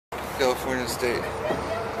California State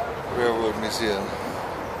Railroad Museum.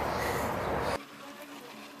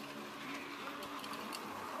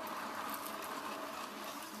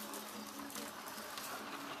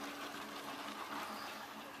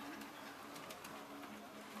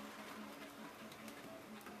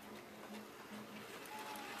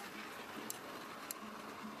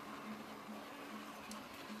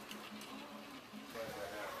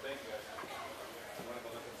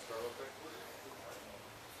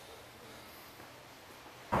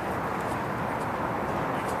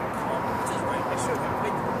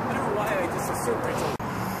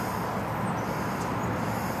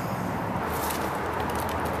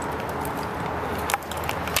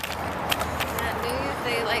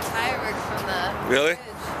 They like fireworks from the Really? bridge.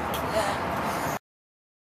 Yeah.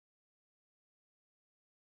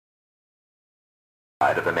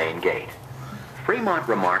 Side of the main gate. Fremont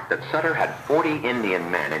remarked that Sutter had 40 Indian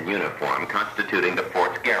men in uniform constituting the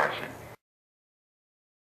fort's garrison.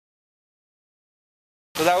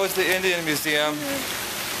 So that was the Indian Museum.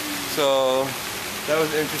 So that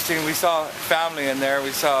was interesting. We saw family in there.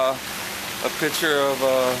 We saw a picture of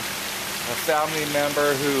a family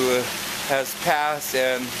member who has passed,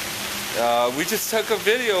 and we just took a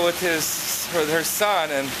video with her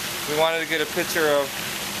son, and we wanted to get a picture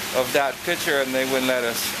of that picture, and they wouldn't let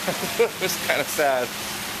us. It was kind of sad.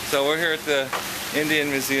 So we're here at the Indian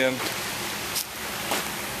Museum.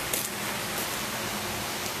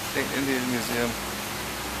 State Indian Museum.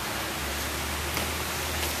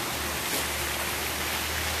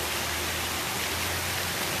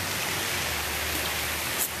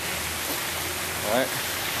 All right.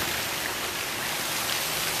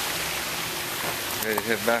 Ready to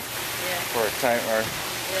head back? Yeah. For a time or?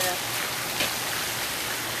 Yeah.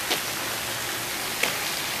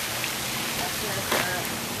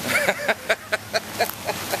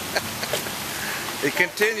 It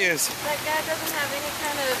continues. That guy doesn't have any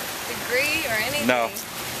kind of degree or anything. No.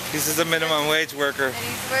 He's just a minimum wage worker. And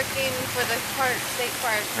he's working for the state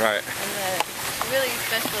park. Right. In the really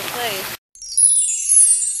special place.